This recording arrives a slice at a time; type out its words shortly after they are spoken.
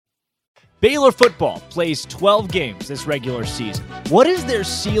Baylor football plays 12 games this regular season. What is their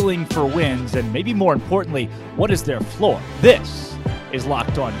ceiling for wins? And maybe more importantly, what is their floor? This is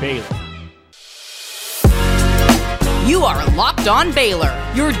Locked On Baylor. You are Locked On Baylor,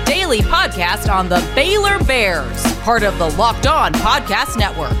 your daily podcast on the Baylor Bears, part of the Locked On Podcast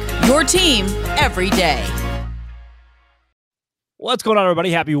Network, your team every day. What's going on,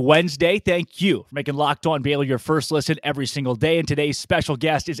 everybody? Happy Wednesday. Thank you for making Locked On Baylor your first listen every single day. And today's special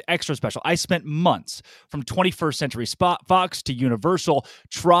guest is extra special. I spent months from 21st Century Fox to Universal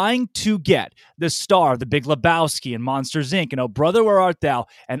trying to get the star of The Big Lebowski and Monsters, Inc. and Oh Brother, Where Art Thou?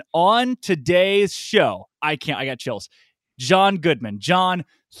 And on today's show, I got chills. John Goodman. John,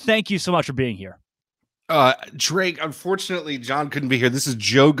 thank you so much for being here. Drake, unfortunately, John couldn't be here. This is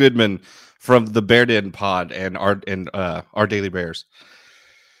Joe Goodman from the Bear Den Pod and our Daily Bears.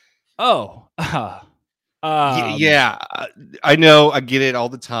 Yeah, I know. I get it all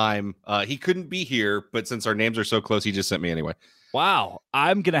the time. He couldn't be here, but since our names are so close, he just sent me anyway. Wow.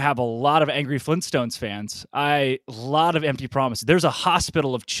 I'm going to have a lot of angry Flintstones fans. A lot of empty promises. There's a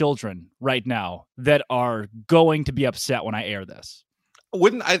hospital of children right now that are going to be upset when I air this.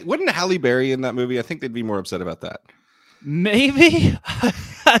 Wouldn't Halle Berry in that movie? I think they'd be more upset about that. Maybe.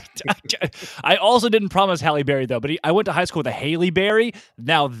 I also didn't promise Halle Berry, though, but I went to high school with a Haley Berry.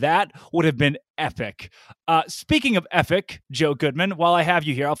 Now that would have been epic. Speaking of epic, Joe Goodman, while I have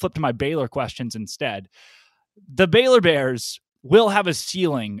you here, I'll flip to my Baylor questions instead. The Baylor Bears will have a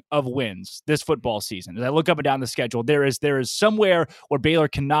ceiling of wins this football season. As I look up and down the schedule, there is somewhere where Baylor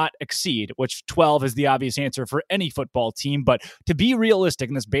cannot exceed, which 12 is the obvious answer for any football team. But to be realistic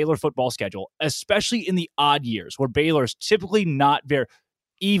in this Baylor football schedule, especially in the odd years where Baylor's typically not very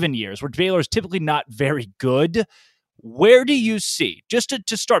even years, where Baylor's typically not very good, where do you see, just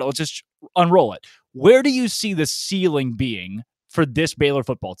to start, let's just unroll it. Where do you see the ceiling being for this Baylor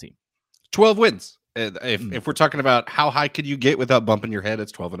football team? 12 wins. If we're talking about how high could you get without bumping your head,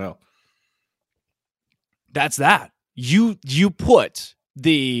 it's 12-0. That's that. You put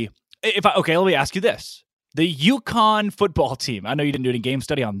okay, let me ask you this. The UConn football team, I know you didn't do any game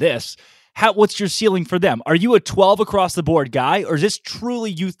study on this. What's your ceiling for them? Are you a 12 across the board guy, or is this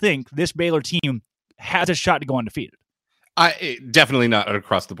truly you think this Baylor team has a shot to go undefeated? Definitely not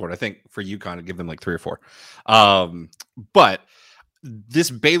across the board. I think for UConn, I'd give them like 3 or 4. But this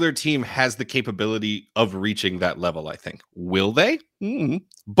Baylor team has the capability of reaching that level, I think. Will they? Mm-hmm.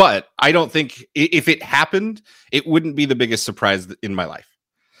 But I don't think if it happened, it wouldn't be the biggest surprise in my life.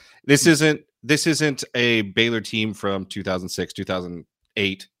 This isn't a Baylor team from 2006,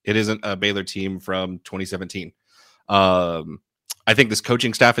 2008. It isn't a Baylor team from 2017. I think this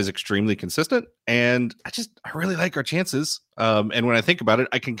coaching staff is extremely consistent, and I really like our chances. And when I think about it,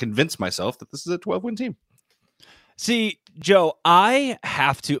 I can convince myself that this is a 12-win team. See, Joe, I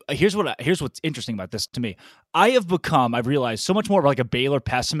have to. Here's what's interesting about this to me. I've realized, so much more of like a Baylor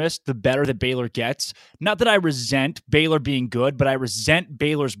pessimist the better that Baylor gets. Not that I resent Baylor being good, but I resent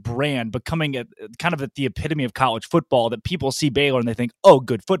Baylor's brand becoming kind of the epitome of college football, that people see Baylor and they think, oh,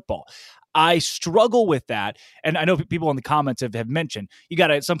 good football. I struggle with that. And I know people in the comments have mentioned, you got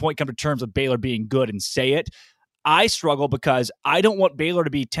to at some point come to terms with Baylor being good and say it. I struggle because I don't want Baylor to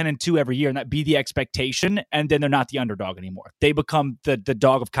be 10-2 every year and that be the expectation, and then they're not the underdog anymore. They become the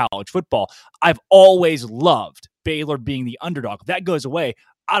dog of college football. I've always loved Baylor being the underdog. If that goes away,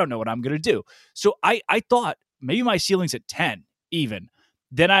 I don't know what I'm going to do. So I thought maybe my ceiling's at 10 even.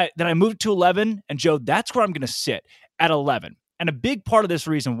 Then I moved to 11, and Joe, that's where I'm going to sit at 11. And a big part of this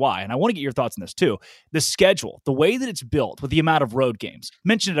reason why, and I want to get your thoughts on this too, the schedule, the way that it's built with the amount of road games,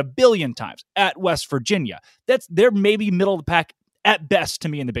 mentioned it a billion times, at West Virginia. They're maybe middle of the pack at best to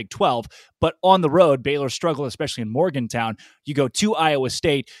me in the Big 12, but on the road, Baylor struggled, especially in Morgantown. You go to Iowa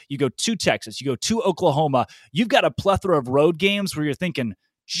State, you go to Texas, you go to Oklahoma. You've got a plethora of road games where you're thinking,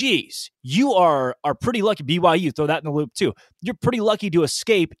 geez, you are pretty lucky. BYU, throw that in the loop too. You're pretty lucky to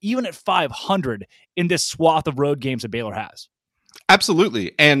escape even at 500 in this swath of road games that Baylor has.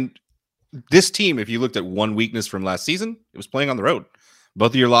 Absolutely. And this team, if you looked at one weakness from last season, it was playing on the road.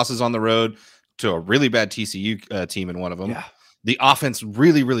 Both of your losses on the road to a really bad TCU team in one of them. Yeah. The offense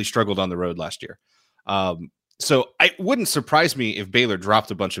really, really struggled on the road last year. So it wouldn't surprise me if Baylor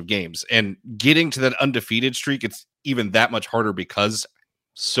dropped a bunch of games. And getting to that undefeated streak, it's even that much harder because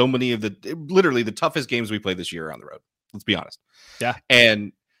so many of literally the toughest games we played this year are on the road. Let's be honest. Yeah.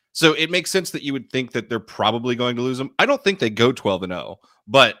 And so it makes sense that you would think that they're probably going to lose them. I don't think they go 12-0,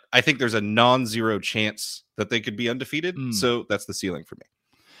 but I think there's a non-zero chance that they could be undefeated. So that's the ceiling for me.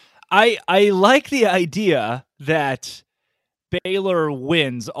 I like the idea that Baylor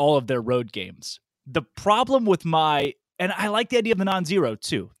wins all of their road games. The problem with my And I like the idea of the non-zero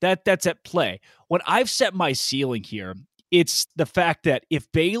too. That's at play. When I've set my ceiling here, it's the fact that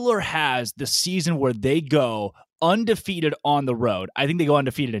if Baylor has the season where they go undefeated on the road, I think they go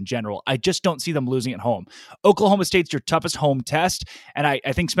undefeated in general. I just don't see them losing at home. Oklahoma State's your toughest home test, and I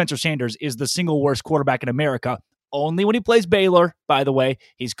think Spencer Sanders is the single worst quarterback in America. Only when he plays Baylor, by the way.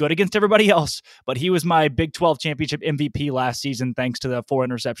 He's good against everybody else, but he was my Big 12 championship MVP last season thanks to the 4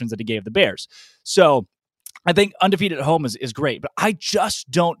 interceptions that he gave the Bears. So I think undefeated at home is great, but I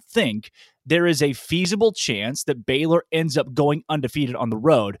just don't think there is a feasible chance that Baylor ends up going undefeated on the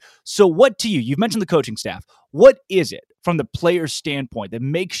road. So what to you? You've mentioned the coaching staff. What is it from the player's standpoint that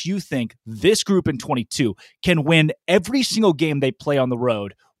makes you think this group in 22 can win every single game they play on the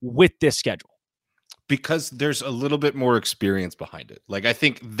road with this schedule? Because there's a little bit more experience behind it. Like, I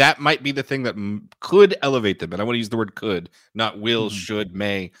think that might be the thing that could elevate them. And I want to use the word could, not will, should,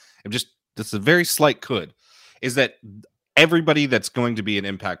 may. That's a very slight could, is that everybody that's going to be an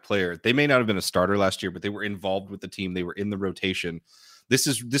impact player, they may not have been a starter last year, but they were involved with the team. They were in the rotation. This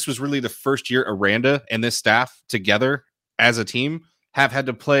was really the first year Aranda and this staff together as a team have had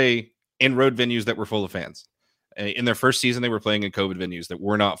to play in road venues that were full of fans. In their first season, they were playing in COVID venues that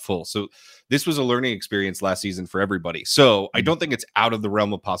were not full. So this was a learning experience last season for everybody. So I don't think it's out of the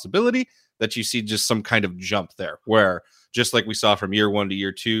realm of possibility that you see just some kind of jump there, where just like we saw from year 1 to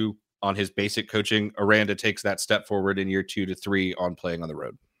year 2 on his basic coaching, Aranda takes that step forward in year 2 to 3 on playing on the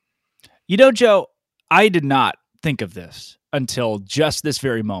road. You know, Joe, I did not think of this until just this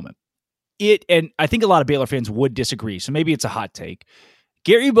very moment. And I think a lot of Baylor fans would disagree, so maybe it's a hot take.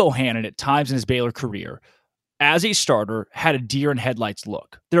 Gary Bohannon at times in his Baylor career, as a starter, had a deer in headlights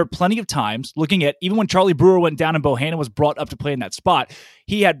look. There are plenty of times, looking at even when Charlie Brewer went down and Bohannon was brought up to play in that spot,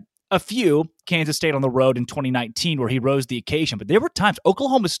 he had a few Kansas State on the road in 2019 where he rose the occasion. But there were times,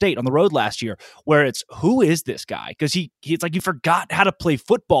 Oklahoma State on the road last year, where it's, who is this guy? Because it's like you forgot how to play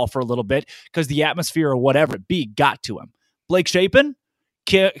football for a little bit because the atmosphere or whatever it be got to him. Blake Shapen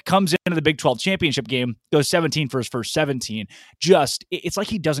comes into the Big 12 championship game, goes 17 for his first 17. It's like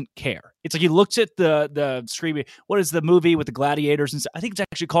he doesn't care. It's like he looks at the screen. What is the movie with the gladiators? And I think it's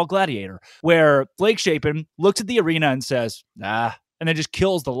actually called Gladiator, where Blake Shapen looks at the arena and says, and then just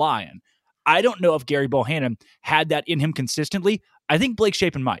kills the lion. I don't know if Gary Bohannon had that in him consistently. I think Blake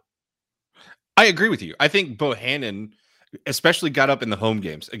Shapen might. I agree with you. I think Bohannon especially got up in the home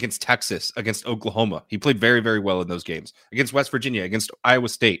games against Texas, against Oklahoma. He played very, very well in those games. Against West Virginia, against Iowa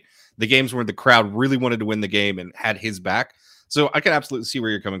State. The games where the crowd really wanted to win the game and had his back. So I can absolutely see where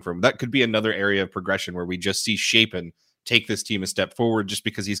you're coming from. That could be another area of progression where we just see Shapen take this team a step forward just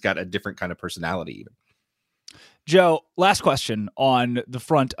because he's got a different kind of personality even. Joe, last question on the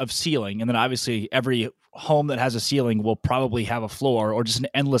front of ceiling. And then obviously every home that has a ceiling will probably have a floor or just an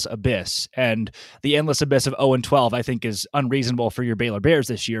endless abyss. And the endless abyss of 0-12, I think, is unreasonable for your Baylor Bears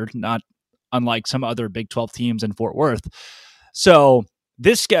this year, not unlike some other Big 12 teams in Fort Worth. So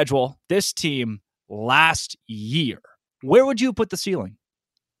this schedule, this team last year, where would you put the ceiling?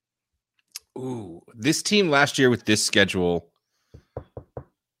 Ooh, this team last year with this schedule,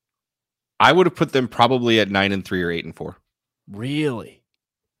 I would have put them probably at 9-3 or 8-4. Really?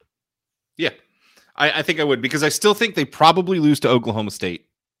 Yeah, I think I would, because I still think they probably lose to Oklahoma State.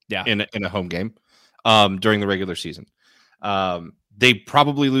 Yeah, in a home game during the regular season. They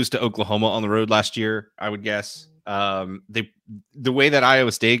probably lose to Oklahoma on the road last year, I would guess. The way that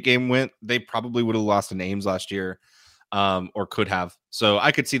Iowa State game went, they probably would have lost to Ames last year, or could have. So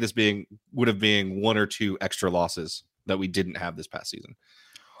I could see this would have been 1 or 2 extra losses that we didn't have this past season.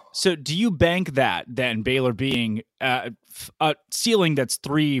 So do you bank that then Baylor being a ceiling that's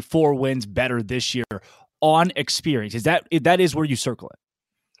 3-4 wins better this year on experience? That is where you circle it?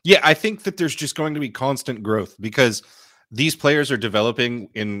 Yeah, I think that there's just going to be constant growth because these players are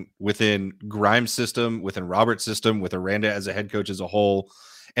developing within Grimes' system, within Robert's system, with Aranda as a head coach as a whole.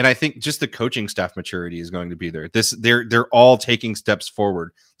 And I think just the coaching staff maturity is going to be there. They're all taking steps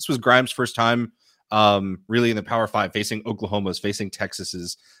forward. This was Grimes' first time really in the Power 5, facing Oklahoma's, facing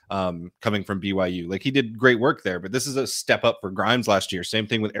Texas's, coming from BYU. Like, he did great work there, but this is a step up for Grimes last year. Same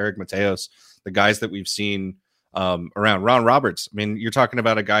thing with Eric Mateos, the guys that we've seen around. Ron Roberts, I mean, you're talking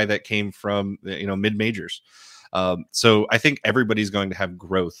about a guy that came from, mid-majors. So I think everybody's going to have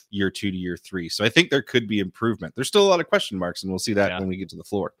growth year 2 to year 3. So I think there could be improvement. There's still a lot of question marks, and we'll see that when we get to the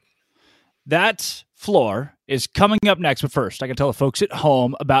floor. That floor is coming up next, but first, I can tell the folks at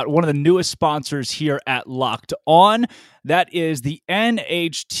home about one of the newest sponsors here at Locked On. That is the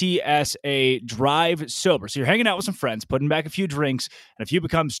NHTSA Drive Sober. So you're hanging out with some friends, putting back a few drinks, and a few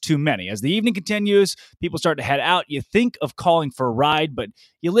becomes too many. As the evening continues, people start to head out. You think of calling for a ride, but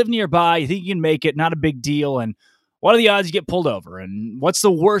you live nearby. You think you can make it, not a big deal, and what are the odds you get pulled over? And what's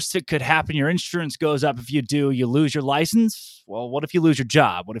the worst that could happen? Your insurance goes up. If you do, you lose your license. Well, what if you lose your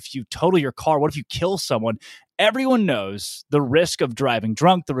job? What if you total your car? What if you kill someone? Everyone knows the risk of driving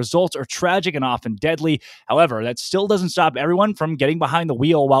drunk. The results are tragic and often deadly. However, that still doesn't stop everyone from getting behind the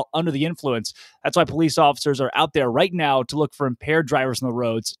wheel while under the influence. That's why police officers are out there right now to look for impaired drivers on the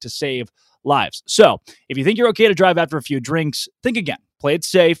roads to save lives. So if you think you're okay to drive after a few drinks, think again. Play it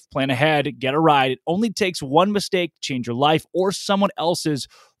safe, plan ahead, get a ride. It only takes one mistake to change your life or someone else's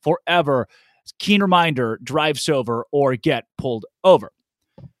forever. Keen reminder, drive sober or get pulled over.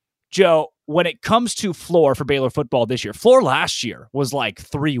 Joe, when it comes to floor for Baylor football this year, floor last year was like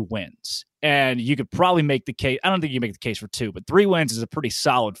 3 wins. And you could probably make the case. I don't think you make the case for 2, but 3 wins is a pretty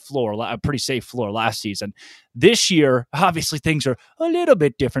solid floor, a pretty safe floor last season. This year, obviously, things are a little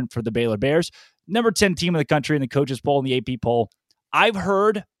bit different for the Baylor Bears. Number 10 team in the country in the coaches poll and the AP poll. I've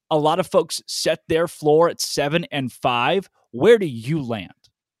heard a lot of folks set their floor at 7-5. Where do you land?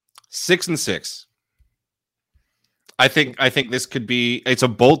 6-6. I think this could be. It's a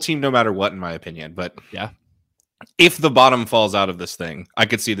bowl team, no matter what, in my opinion. But yeah, if the bottom falls out of this thing, I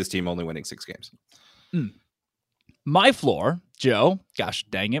could see this team only winning 6 games. My floor, Joe. Gosh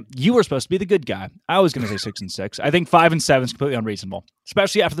dang it! You were supposed to be the good guy. I was going to say 6-6. I think 5-7 is completely unreasonable,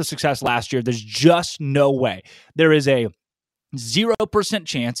 especially after the success last year. There's just no way. There is a 0%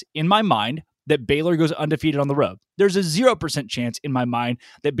 chance in my mind that Baylor goes undefeated on the road. There's a 0% chance in my mind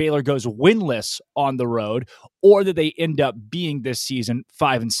that Baylor goes winless on the road or that they end up being this season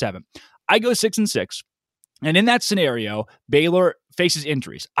 5-7. I go 6-6. And in that scenario, Baylor faces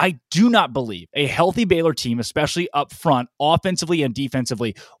injuries. I do not believe a healthy Baylor team, especially up front, offensively and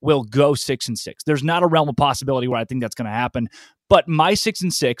defensively, will go 6-6. There's not a realm of possibility where I think that's going to happen. But my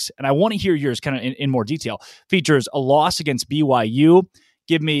 6-6, and I want to hear yours kind of in more detail, features a loss against BYU.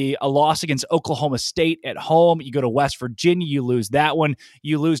 Give me a loss against Oklahoma State at home. You go to West Virginia, you lose that one.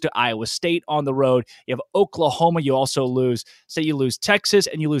 You lose to Iowa State on the road. You have Oklahoma, you also lose. Say you lose Texas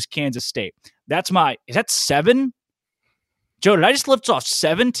and you lose Kansas State. Is that 7? Joe, did I just lift off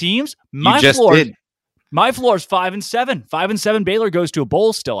 7 teams? You just did. My floor is 5-7. 5-7 Baylor goes to a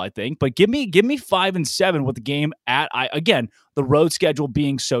bowl still, I think. But give me 5-7 with the game again, the road schedule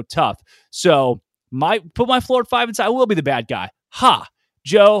being so tough. So put my floor at 5-7. I will be the bad guy. Ha.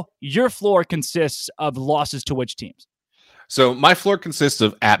 Joe, your floor consists of losses to which teams? So my floor consists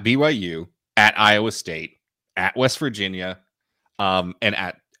of at BYU, at Iowa State, at West Virginia, and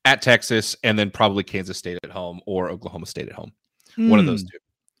at Texas, and then probably Kansas State at home or Oklahoma State at home. One of those 2.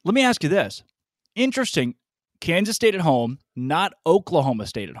 Let me ask you this. Interesting. Kansas State at home, not Oklahoma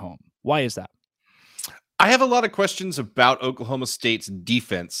State at home. Why is that? I have a lot of questions about Oklahoma State's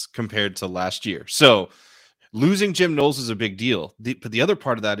defense compared to last year. So losing Jim Knowles is a big deal. But the other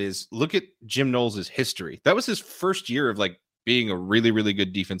part of that is look at Jim Knowles' history. That was his first year of being a really, really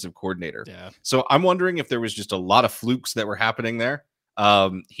good defensive coordinator. Yeah. So I'm wondering if there was just a lot of flukes that were happening there.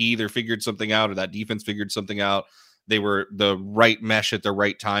 He either figured something out or that defense figured something out. They were the right mesh at the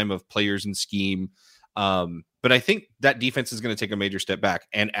right time of players and scheme. But I think that defense is going to take a major step back.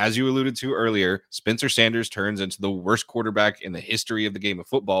 And as you alluded to earlier, Spencer Sanders turns into the worst quarterback in the history of the game of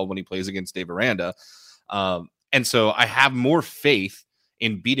football when he plays against Dave Aranda. And so I have more faith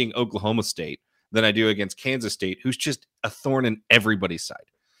in beating Oklahoma State than I do against Kansas State, who's just a thorn in everybody's side.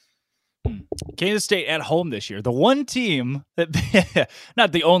 Kansas State at home this year. The one team that,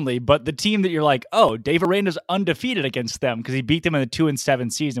 not the only, but the team that you're like, oh, Dave Aranda's undefeated against them because he beat them in the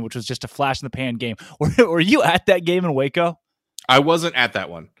 2-7 season, which was just a flash in the pan game. Were you at that game in Waco? I wasn't at that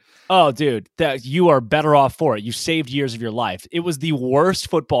one. Oh, dude, that you are better off for it. You saved years of your life. It was the worst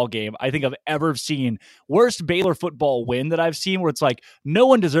football game I think I've ever seen. Worst Baylor football win that I've seen where it's like, no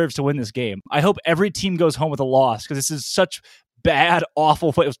one deserves to win this game. I hope every team goes home with a loss because this is such bad, awful.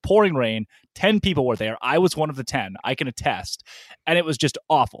 It was pouring rain. 10 people were there. I was one of the 10. I can attest. And it was just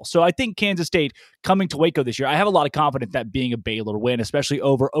awful. So I think Kansas State coming to Waco this year, I have a lot of confidence that being a Baylor win, especially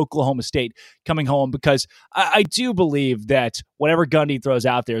over Oklahoma State coming home, because I do believe that whatever Gundy throws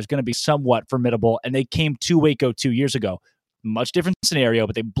out there is going to be somewhat formidable. And they came to Waco 2 years ago. Much different scenario,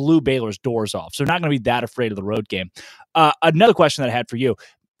 but they blew Baylor's doors off. So not going to be that afraid of the road game. Another question that I had for you.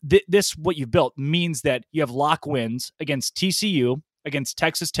 This, what you've built, means that you have lock wins against TCU, against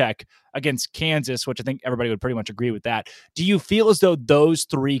Texas Tech, against Kansas, which I think everybody would pretty much agree with that. Do you feel as though those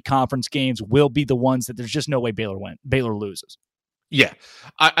 3 conference games will be the ones that there's just no way Baylor loses? Yeah.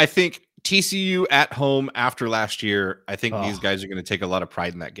 I think TCU at home after last year, I think these guys are going to take a lot of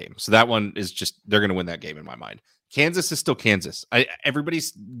pride in that game. So that one is just, they're going to win that game in my mind. Kansas is still Kansas.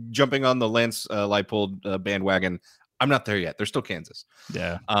 Everybody's jumping on the Lance Leipold bandwagon. I'm not there yet. They're still Kansas.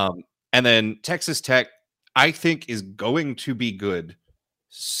 Yeah. And then Texas Tech, I think is going to be good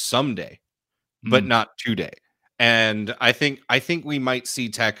someday, but not today. And I think we might see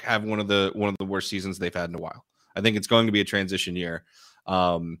Tech have one of the worst seasons they've had in a while. I think it's going to be a transition year.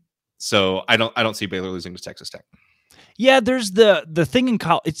 So I don't see Baylor losing to Texas Tech. Yeah, there's the thing in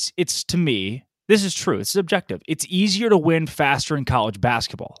college. It's to me, this is true. It's subjective. It's easier to win faster in college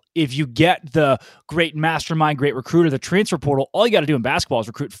basketball. If you get the great mastermind, great recruiter, the transfer portal, all you got to do in basketball is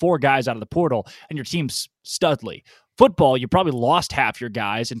recruit 4 guys out of the portal, and your team's studly. Football, you probably lost half your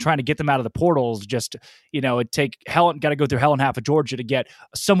guys, and trying to get them out of the portals just, it'd take got to go through hell and half of Georgia to get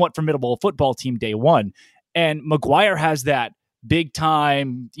a somewhat formidable football team day one. And McGuire has that big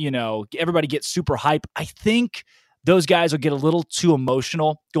time, everybody gets super hype. I think those guys will get a little too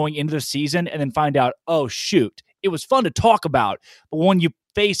emotional going into the season and then find out, oh, shoot, it was fun to talk about. But when you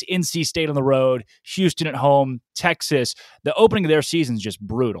face NC State on the road, Houston at home, Texas, the opening of their season is just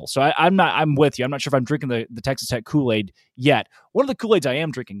brutal. So I'm with you. I'm not sure if I'm drinking the Texas Tech Kool-Aid yet. One of the Kool-Aids I am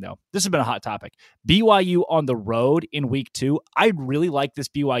drinking, though, this has been a hot topic. BYU on the road in week 2. I really like this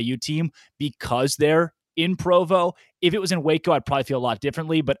BYU team because they're in Provo. If it was in Waco, I'd probably feel a lot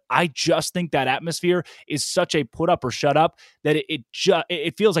differently, but I just think that atmosphere is such a put up or shut up that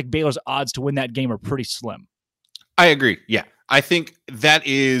it feels like Baylor's odds to win that game are pretty slim. I agree. Yeah. I think that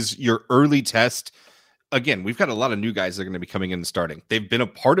is your early test. Again, we've got a lot of new guys that are going to be coming in and starting. They've been a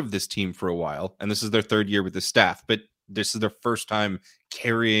part of this team for a while, and this is their 3rd year with the staff, but this is their first time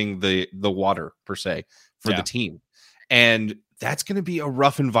carrying the water, per se, for the team. And that's going to be a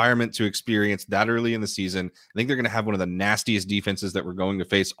rough environment to experience that early in the season. I think they're going to have one of the nastiest defenses that we're going to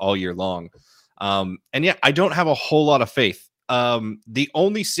face all year long. And yeah, I don't have a whole lot of faith. The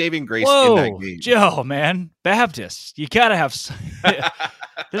only saving grace in that game, Joe, man, Baptist, you gotta have.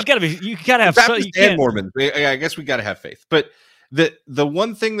 There's gotta be. You gotta have Baptist and Mormons. I guess we gotta have faith. But the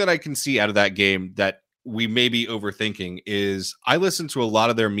one thing that I can see out of that game that we may be overthinking is I listened to a lot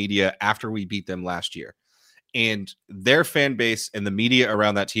of their media after we beat them last year. And their fan base and the media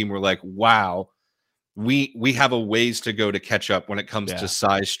around that team were like, wow, we have a ways to go to catch up when it comes to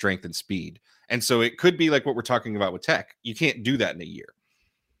size, strength, and speed. And so it could be like what we're talking about with Tech. You can't do that in a year.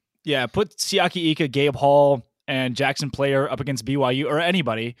 Yeah, put Siaki Ika, Gabe Hall, and Jackson Player up against BYU or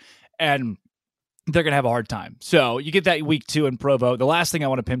anybody, and they're going to have a hard time. So you get that week 2 in Provo. The last thing I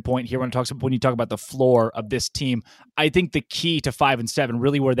want to pinpoint here when you talk about the floor of this team, I think the key to 5 and 7,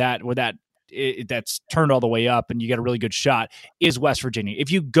 really where that's turned all the way up and you get a really good shot, is West Virginia. If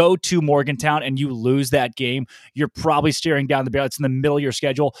you go to Morgantown and you lose that game, you're probably staring down the barrel. It's in the middle of your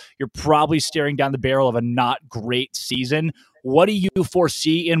schedule. You're probably staring down the barrel of a not great season. What do you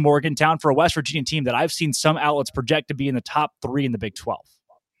foresee in Morgantown for a West Virginia team that I've seen some outlets project to be in the top 3 in the Big 12?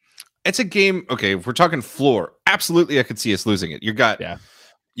 It's a game. Okay, if we're talking floor, absolutely, I could see us losing it. You've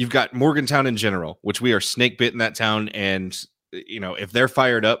got Morgantown in general, which we are snake bit in that town, and if they're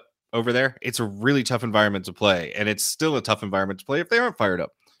fired up over there, it's a really tough environment to play, and it's still a tough environment to play if they aren't fired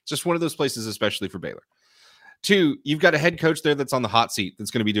up. It's just one of those places, especially for Baylor. 2, you've got a head coach there that's on the hot seat that's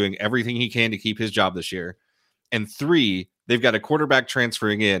going to be doing everything he can to keep his job this year. And 3, they've got a quarterback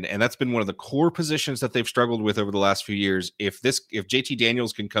transferring in, and that's been one of the core positions that they've struggled with over the last few years. If JT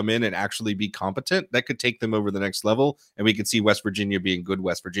Daniels can come in and actually be competent, that could take them over the next level, and we could see West Virginia being good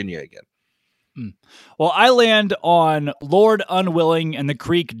West Virginia again. Well, I land on Lord unwilling and the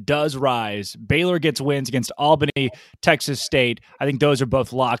creek does rise. Baylor gets wins against Albany, Texas State. I think those are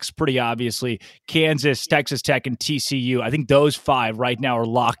both locks, pretty obviously. Kansas, Texas Tech, and TCU. I think those 5 right now are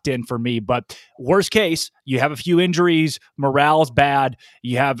locked in for me. But worst case, you have a few injuries, morale's bad.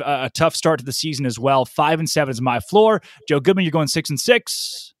 You have a tough start to the season as well. 5 and 7 is my floor. Joe Goodman, you're going 6 and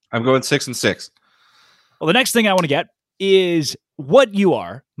 6. I'm going 6 and 6. Well, the next thing I want to get is what you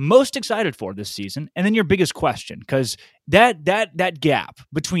are most excited for this season, and then your biggest question, because that gap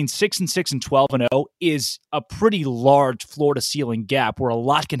between 6 and 6 and 12 and 0 is a pretty large floor to ceiling gap where a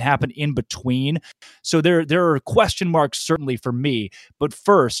lot can happen in between. So there are question marks certainly for me. But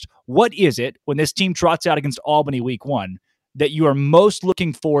first, what is it when this team trots out against Albany week 1 that you are most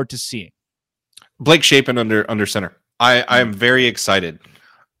looking forward to seeing? Blake Shapen under center. I am very excited.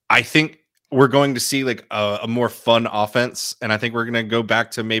 I think we're going to see like a more fun offense, and I think we're going to go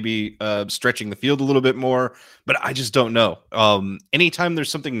back to maybe stretching the field a little bit more, but I just don't know. Anytime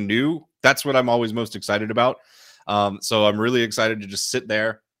there's something new, that's what I'm always most excited about. So I'm really excited to just sit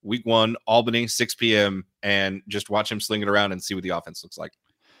there week 1, Albany, 6 p.m. and just watch him sling it around and see what the offense looks like.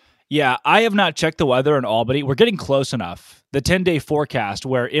 Yeah, I have not checked the weather in Albany. We're getting close enough. The 10-day forecast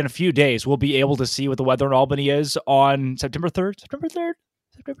where in a few days we'll be able to see what the weather in Albany is on September 3rd.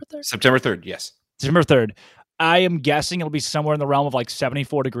 September 3rd, yes. September 3rd. I am guessing it'll be somewhere in the realm of like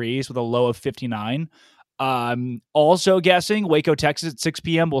 74 degrees with a low of 59. Also guessing Waco, Texas at 6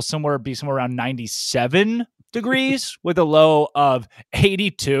 p.m. will be somewhere around 97 degrees with a low of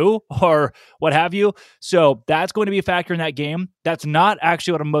 82 or what have you. So that's going to be a factor in that game. That's not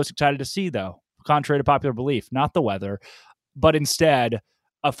actually what I'm most excited to see, though, contrary to popular belief. Not the weather, but instead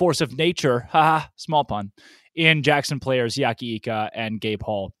a force of nature, small pun, in Jackson players Siaki Ika and Gabe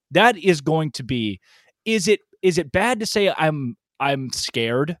Hall. That is going to be, is it bad to say I'm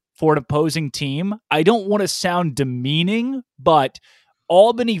scared for an opposing team? I don't want to sound demeaning, but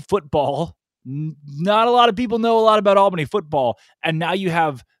Albany football, not a lot of people know a lot about Albany football, and now you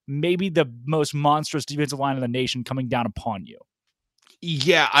have maybe the most monstrous defensive line in the nation coming down upon you.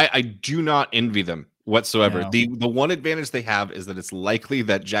 Yeah, I do not envy them whatsoever. No. The one advantage they have is that it's likely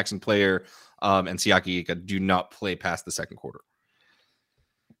that Jackson Player and Siaki Ika do not play past the second quarter.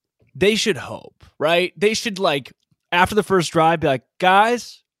 They should hope, right? They should, like, after the first drive, be like,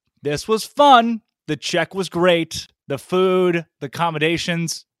 guys, this was fun. The check was great. The food, the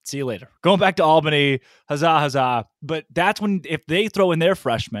accommodations. See you later. Going back to Albany, huzzah, huzzah. But that's when, if they throw in their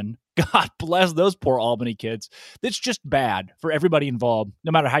freshmen, God bless those poor Albany kids. It's just bad for everybody involved,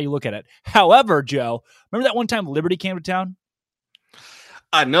 no matter how you look at it. However, Joe, remember that one time Liberty came to town?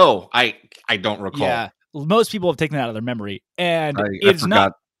 No, I don't recall. Yeah, most people have taken that out of their memory. And I it's forgot.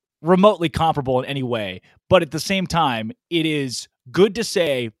 not remotely comparable in any way. But at the same time, it is good to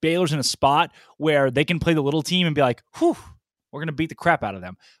say Baylor's in a spot where they can play the little team and be like, whew, we're going to beat the crap out of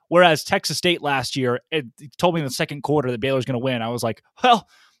them. Whereas Texas State last year, it told me in the second quarter that Baylor's going to win. I was like, well,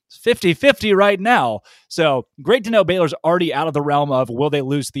 it's 50-50 right now. So great to know Baylor's already out of the realm of will they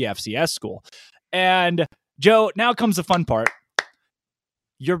lose to the FCS school. And Joe, now comes the fun part.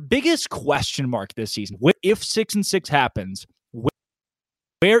 Your biggest question mark this season, if 6-6 happens,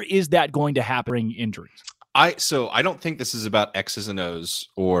 where is that going to happen during injuries? I don't think this is about X's and O's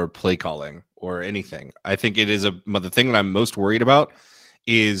or play calling or anything. I think it is the thing that I'm most worried about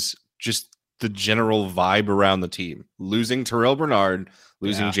is just the general vibe around the team. Losing Terrell Bernard,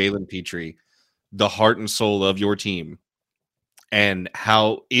 losing Jalen Petrie, the heart and soul of your team. And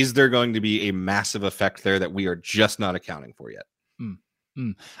how is there going to be a massive effect there that we are just not accounting for yet?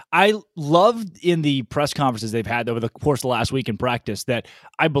 I loved in the press conferences they've had over the course of the last week in practice that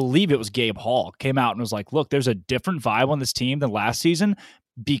I believe it was Gabe Hall came out and was like, look, there's a different vibe on this team than last season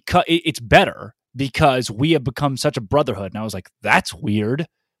because it's better because we have become such a brotherhood. And I was like, that's weird.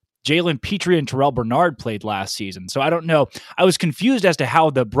 Jalen Petrie and Terrell Bernard played last season. So I don't know. I was confused as to how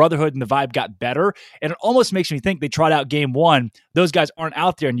the brotherhood and the vibe got better. And it almost makes me think they tried out game one. Those guys aren't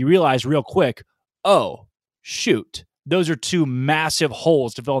out there. And you realize real quick, oh, shoot. Those are two massive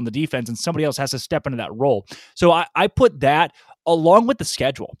holes to fill in the defense, and somebody else has to step into that role. So I put that along with the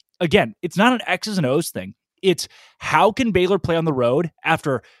schedule. Again, it's not an X's and O's thing. It's how can Baylor play on the road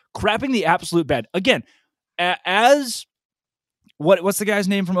after crapping the absolute bed? Again, as what's the guy's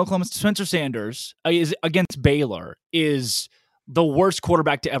name from Oklahoma? Spencer Sanders is against Baylor is the worst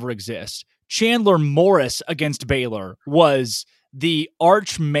quarterback to ever exist. Chandler Morris against Baylor was the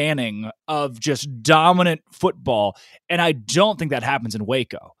Arch Manning of just dominant football. And I don't think that happens in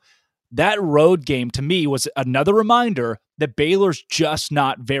Waco. That road game to me was another reminder that Baylor's just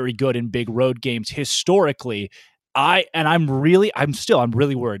not very good in big road games historically. I'm really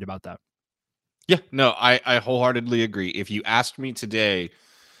worried about that. Yeah, no, I wholeheartedly agree. If you asked me today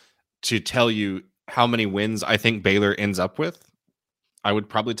to tell you how many wins I think Baylor ends up with, I would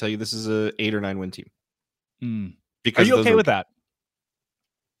probably tell you this is a 8 or 9 win team. Because are you okay with that?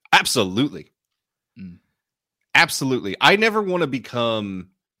 Absolutely. Absolutely. I never want to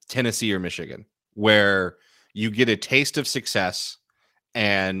become Tennessee or Michigan, where you get a taste of success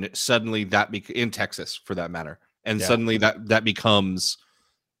and suddenly in Texas for that matter. And suddenly that becomes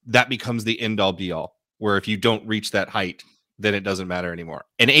the end all be all, where if you don't reach that height, then it doesn't matter anymore.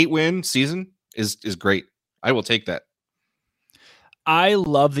 An 8-win season is great. I will take that. I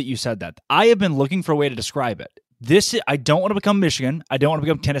love that you said that. I have been looking for a way to describe it. I don't want to become Michigan. I don't want to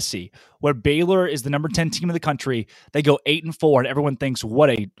become Tennessee, where Baylor is the number 10 team in the country. They go 8-4, and everyone thinks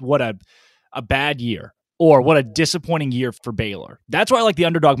what a bad year or what a disappointing year for Baylor. That's why I like the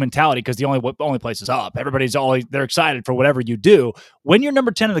underdog mentality, because the only place is up. They're excited for whatever you do. When you're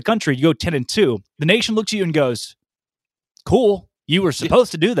number 10 in the country, you go 10-2. The nation looks at you and goes, "Cool. You were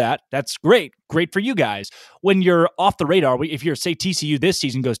supposed to do that. That's great. Great for you guys." When you're off the radar, if you're, say, TCU this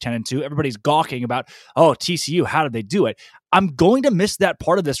season goes 10-2, everybody's gawking about, oh, TCU, how did they do it? I'm going to miss that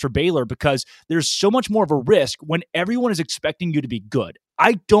part of this for Baylor because there's so much more of a risk when everyone is expecting you to be good.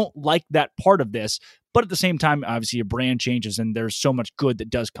 I don't like that part of this, but at the same time, obviously your brand changes and there's so much good that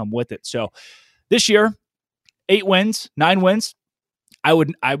does come with it. So this year, 8 wins, 9 wins.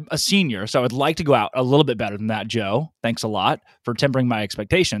 I'm a senior, so I would like to go out a little bit better than that, Joe. Thanks a lot for tempering my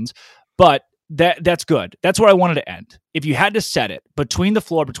expectations. But that's good. That's where I wanted to end. If you had to set it between the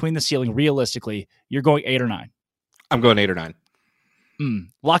floor, between the ceiling, realistically, you're going 8 or 9. I'm going 8 or 9.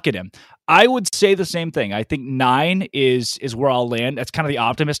 Lock it in. I would say the same thing. I think 9 is where I'll land. That's kind of the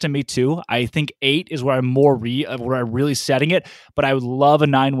optimist in me too. I think 8 is where I'm where I'm really setting it. But I would love a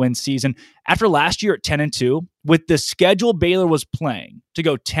 9-win season after last year at 10-2 with the schedule Baylor was playing to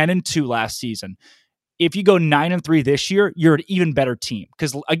go 10-2 last season. If you go 9-3 this year, you're an even better team.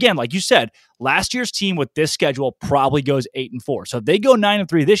 Because again, like you said, last year's team with this schedule probably goes 8-4. So if they go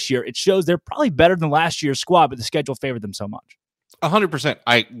 9-3 this year, it shows they're probably better than last year's squad, but the schedule favored them so much. 100%.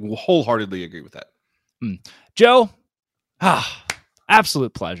 I wholeheartedly agree with that. Joe,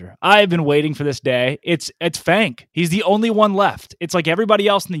 absolute pleasure. I've been waiting for this day. It's Fank. He's the only one left. It's like everybody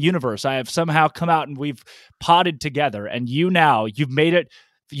else in the universe. I have somehow come out and we've potted together. And you've made it.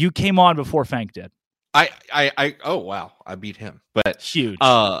 You came on before Fank did. Oh wow, I beat him. But huge.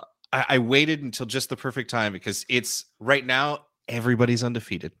 I waited until just the perfect time because it's right now everybody's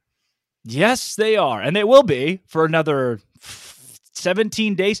undefeated. Yes, they are, and they will be for another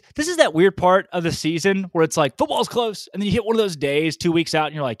 17 days. This is that weird part of the season where it's like football's close, and then you hit one of those days 2 weeks out,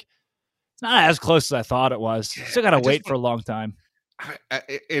 and you're like, it's not as close as I thought it was. Still got to wait for a long time.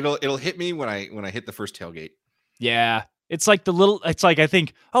 It'll hit me when I hit the first tailgate. Yeah, it's like I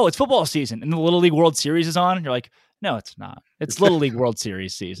think, oh, it's football season, and the Little League World Series is on, and you're like, no, it's not. It's Little League World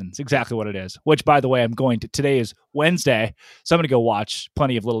Series season. It's exactly what it is. Which, by the way, today is Wednesday, so I'm going to go watch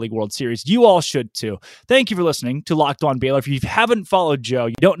plenty of Little League World Series. You all should too. Thank you for listening to Locked On Baylor. If you haven't followed Joe,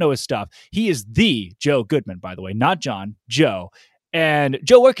 you don't know his stuff. He is the Joe Goodman, by the way, not John, Joe. And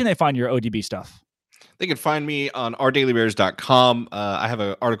Joe, where can they find your ODB stuff? They can find me on ourdailybears.com. I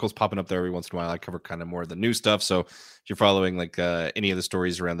have articles popping up there every once in a while. I cover kind of more of the new stuff. So if you're following like any of the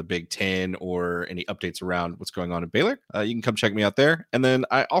stories around the Big Ten or any updates around what's going on in Baylor, you can come check me out there. And then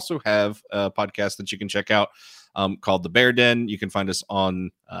I also have a podcast that you can check out called The Bear Den. You can find us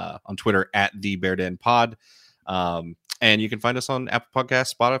on Twitter at The Bear Den Pod. And you can find us on Apple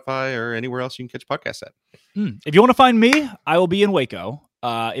Podcasts, Spotify, or anywhere else you can catch podcasts at. If you want to find me, I will be in Waco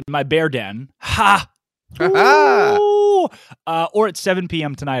in my Bear Den. Or at 7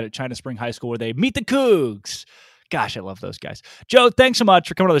 p.m. tonight at China Spring High School where they meet the Cougs. Gosh, I love those guys. Joe, thanks so much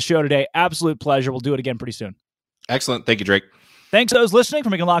for coming on the show today. Absolute pleasure. We'll do it again pretty soon. Excellent. Thank you, Drake. Thanks to those listening for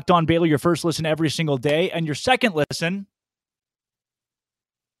making Locked On Baylor your first listen every single day and your second listen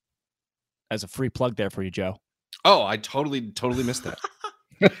as a free plug there for you, Joe. Oh, I totally missed that.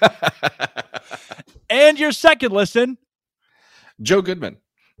 And your second listen, Joe Goodman.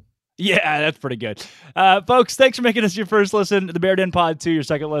 Yeah, that's pretty good. Folks, thanks for making us your first listen to the Bear Den Pod 2, your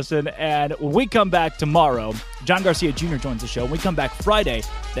second listen. And when we come back tomorrow, John Garcia Jr. joins the show. When we come back Friday,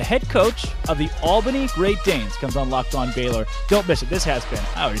 the head coach of the Albany Great Danes comes on Locked On Baylor. Don't miss it. This has been,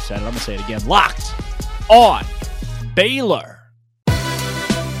 I already said it, I'm going to say it again, Locked On Baylor.